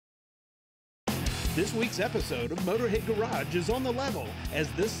This week's episode of Motorhead Garage is on the level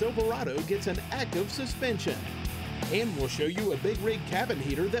as this Silverado gets an active suspension. And we'll show you a big rig cabin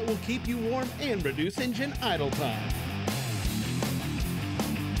heater that will keep you warm and reduce engine idle time.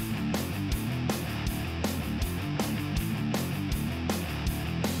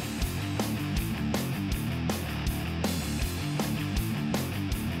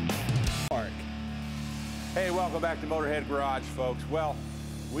 Hey, welcome back to Motorhead Garage, folks. Well,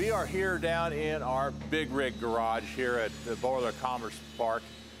 we are here down in our big rig garage here at the Boiler Commerce Park.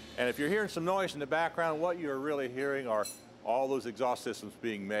 And if you're hearing some noise in the background, what you're really hearing are all those exhaust systems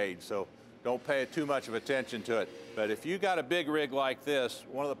being made. So don't pay too much of attention to it. But if you got a big rig like this,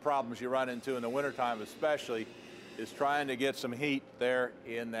 one of the problems you run into in the wintertime especially is trying to get some heat there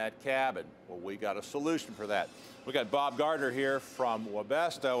in that cabin. Well, we got a solution for that. We got Bob Gardner here from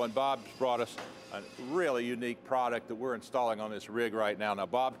Webasto, and Bob's brought us a really unique product that we're installing on this rig right now. Now,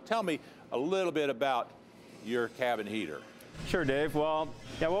 Bob, tell me a little bit about your cabin heater. Sure, Dave. Well,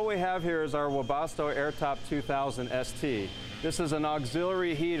 yeah, what we have here is our Webasto Airtop 2000 ST. This is an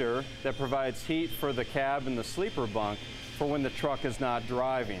auxiliary heater that provides heat for the cab and the sleeper bunk for when the truck is not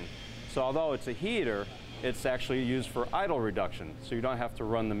driving. So although it's a heater, it's actually used for idle reduction, so you don't have to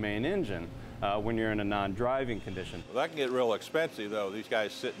run the main engine when you're in a non-driving condition. Well, that can get real expensive, though. These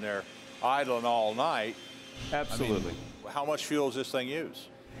guys sitting there idling all night. Absolutely. I mean, how much fuel does this thing use?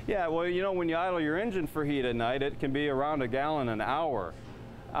 Yeah, well, you know, when you idle your engine for heat at night, it can be around 1 gallon an hour.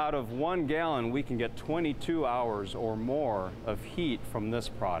 Out of 1 gallon, we can get 22 hours or more of heat from this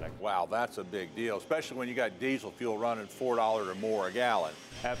product. Wow, that's a big deal, especially when you got diesel fuel running $4 or more a gallon.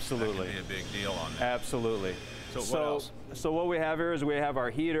 Absolutely. That can be a big deal on that. Absolutely. So what else? So what we have here is we have our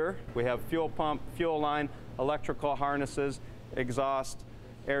heater, we have fuel pump, fuel line, electrical harnesses, exhaust,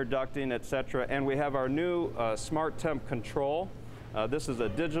 air ducting, etc. And we have our new SmarTemp Control. This is a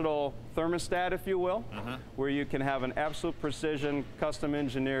digital thermostat, if you will, where you can have an absolute precision, custom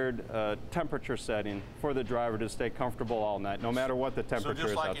engineered temperature setting for the driver to stay comfortable all night, no matter what the temperature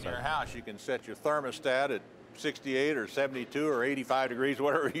is outside. So just like in your house, you can set your thermostat at 68 or 72 or 85 degrees,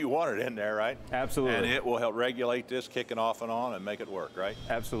 whatever you want it in there, right? Absolutely. And it will help regulate this kicking off and on and make it work, right?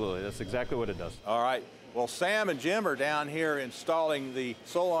 Absolutely. That's exactly what it does. All right. Well, Sam and Jim are down here installing the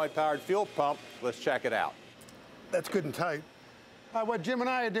solenoid-powered fuel pump. Let's check it out. That's good and tight. What Jim and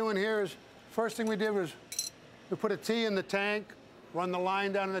I are doing here is, first thing we did was we put a T in the tank, run the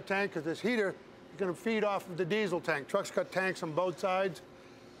line down in the tank, because this heater is going to feed off of the diesel tank. Trucks got tanks on both sides.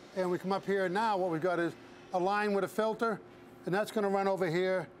 And we come up here now, what we've got is a line with a filter, and that's going to run over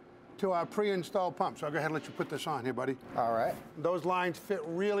here to our pre-installed pump. So I'll go ahead and let you put this on here, buddy. All right. Those lines fit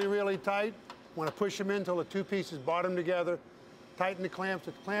really, really tight. Want to push them in until the two pieces bottom together. Tighten the clamps.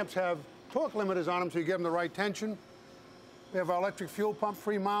 The clamps have torque limiters on them, so you give them the right tension. We have our electric fuel pump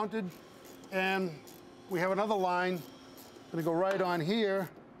free-mounted, and we have another line going to go right on here.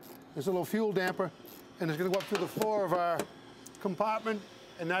 There's a little fuel damper, and it's going to go up through the floor of our compartment,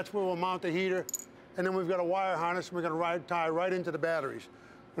 and that's where we'll mount the heater. And then we've got a wire harness, and we're going to tie right into the batteries.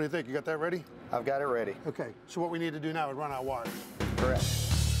 What do you think? You got that ready? I've got it ready. Okay, so what we need to do now is run our wires. Correct.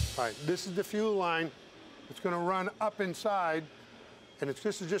 All right, this is the fuel line. It's going to run up inside, and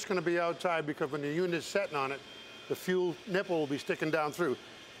this is just going to be outside because when the unit is setting on it, the fuel nipple will be sticking down through.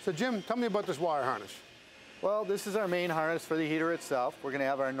 So Jim, tell me about this wire harness. Well, this is our main harness for the heater itself. We're going to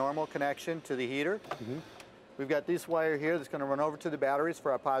have our normal connection to the heater. We've got this wire here that's going to run over to the batteries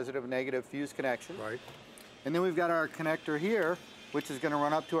for our positive and negative fuse connection. Right. And then we've got our connector here, which is going to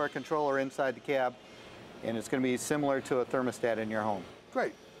run up to our controller inside the cab, and it's going to be similar to a thermostat in your home.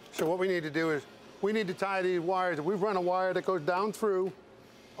 Great. So what we need to do is we need to tie these wires. We've run a wire that goes down through,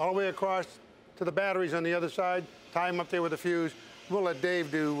 all the way across to the batteries on the other side, tie them up there with a fuse. We'll let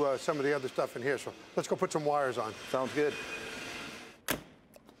Dave do some of the other stuff in here. So let's go put some wires on. Sounds good.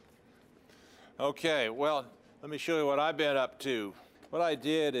 Okay, well, let me show you what I've been up to. What I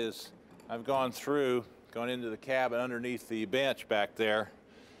did is I've gone into the cabin underneath the bench back there,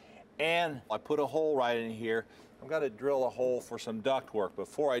 and I put a hole right in here. I've got to drill a hole for some duct work.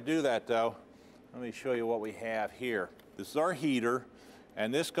 Before I do that, though, let me show you what we have here. This is our heater,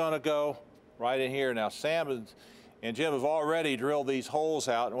 and this is going to go right in here. Now, Sam and Jim have already drilled these holes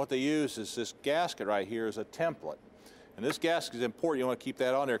out, and what they use is this gasket right here as a template. And this gasket is important. You want to keep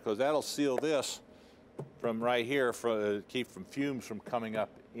that on there because that'll seal this from right here, keep from fumes from coming up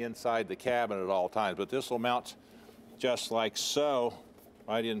inside the cabin at all times. But this will mount just like so,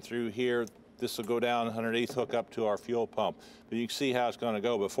 right in through here. This will go down underneath, hook up to our fuel pump. But you can see how it's going to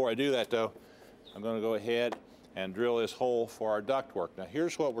go. Before I do that, though, I'm going to go ahead and drill this hole for our ductwork. Now,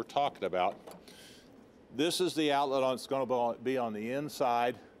 here's what we're talking about. This is the outlet it's going to be on the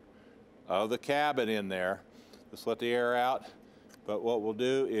inside of the cabin in there. Let's let the air out. But what we'll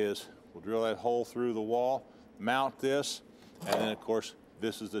do is we'll drill that hole through the wall, mount this, and then of course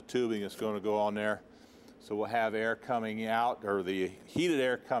this is the tubing that's going to go on there. So we'll have air coming out, or the heated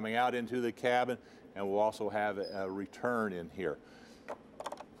air coming out into the cabin, and we'll also have a return in here.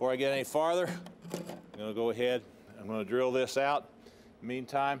 Before I get any farther, I'm going to go ahead, I'm going to drill this out. In the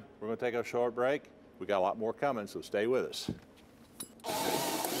meantime, we're going to take a short break. We got a lot more coming, so stay with us.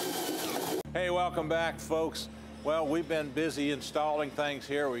 Hey, welcome back, folks. Well, we've been busy installing things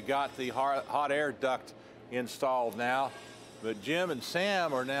here. We got the hot air duct installed now, but Jim and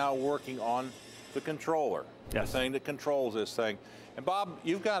Sam are now working on the controller, yes, the thing that controls this thing. And Bob,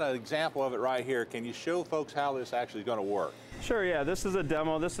 you've got an example of it right here. Can you show folks how this actually is going to work? Sure, yeah, this is a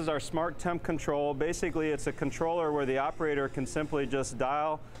demo. This is our SmarTemp Control. Basically, it's a controller where the operator can simply just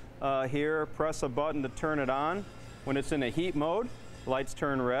dial here, press a button to turn it on. When it's in a heat mode, lights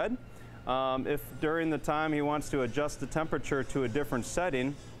turn red. If during the time he wants to adjust the temperature to a different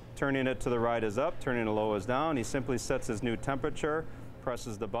setting, turning it to the right is up, turning the low is down, he simply sets his new temperature,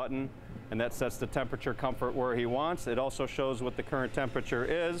 presses the button, and that sets the temperature comfort where he wants. It also shows what the current temperature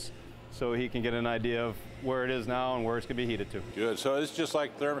is, so he can get an idea of where it is now and where it's going to be heated to. Good. So it's just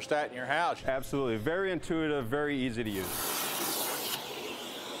like thermostat in your house. Absolutely. Very intuitive, very easy to use.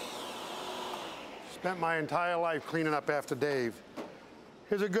 Spent my entire life cleaning up after Dave.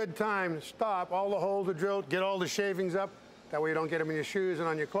 Here's a good time to stop. All the holes are drilled, get all the shavings up. That way you don't get them in your shoes and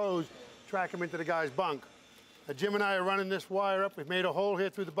on your clothes. Track them into the guy's bunk. Now, Jim and I are running this wire up. We've made a hole here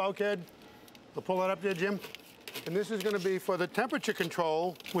through the bulkhead. We'll pull that up there, Jim. And this is going to be for the temperature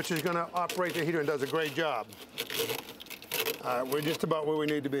control, which is going to operate the heater and does a great job. We're just about where we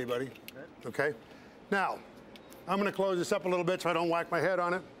need to be, buddy. Okay? Now, I'm going to close this up a little bit so I don't whack my head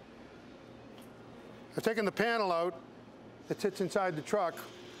on it. I've taken the panel out. It sits inside the truck,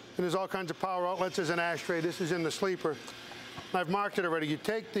 and there's all kinds of power outlets. There's an ashtray. This is in the sleeper. I've marked it already. You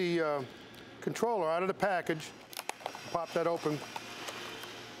take the controller out of the package, pop that open.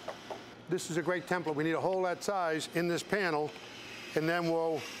 This is a great template. We need a hole that size in this panel, and then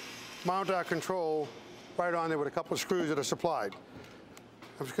we'll mount our control right on there with a couple of screws that are supplied.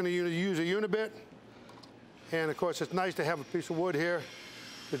 I'm just going to use a unibit, and of course it's nice to have a piece of wood here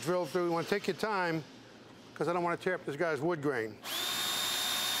to drill through. You want to take your time, because I don't want to tear up this guy's wood grain.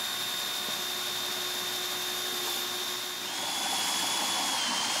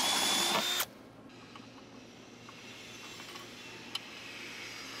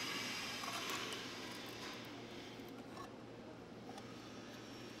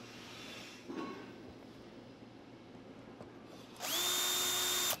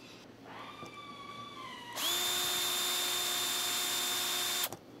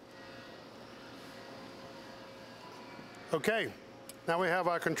 Okay, now we have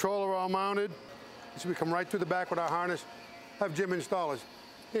our controller all mounted. So we come right through the back with our harness. Have Jim install it.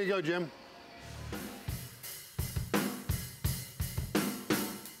 Here you go, Jim.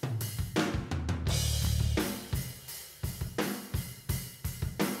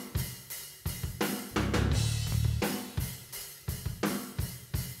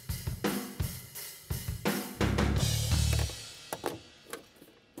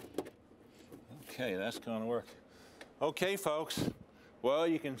 Okay, that's going to work. Okay, folks, well,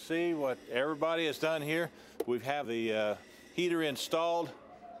 you can see what everybody has done here. We have the heater installed,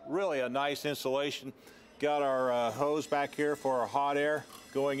 really a nice installation. Got our hose back here for our hot air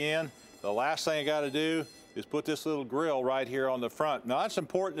going in. The last thing I got to do is put this little grill right here on the front. Now, that's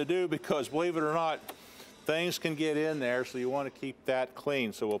important to do because, believe it or not, things can get in there, so you want to keep that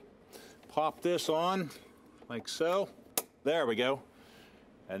clean. So we'll pop this on like so. There we go.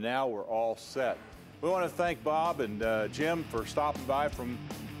 And now we're all set. We want to thank Bob and Jim for stopping by from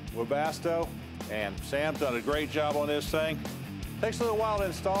Webasto, and Sam's done a great job on this thing. Takes a little while to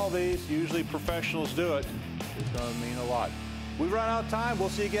install these. Usually professionals do it. It's going to mean a lot. We've run out of time. We'll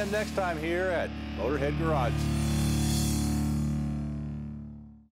see you again next time here at Motorhead Garage.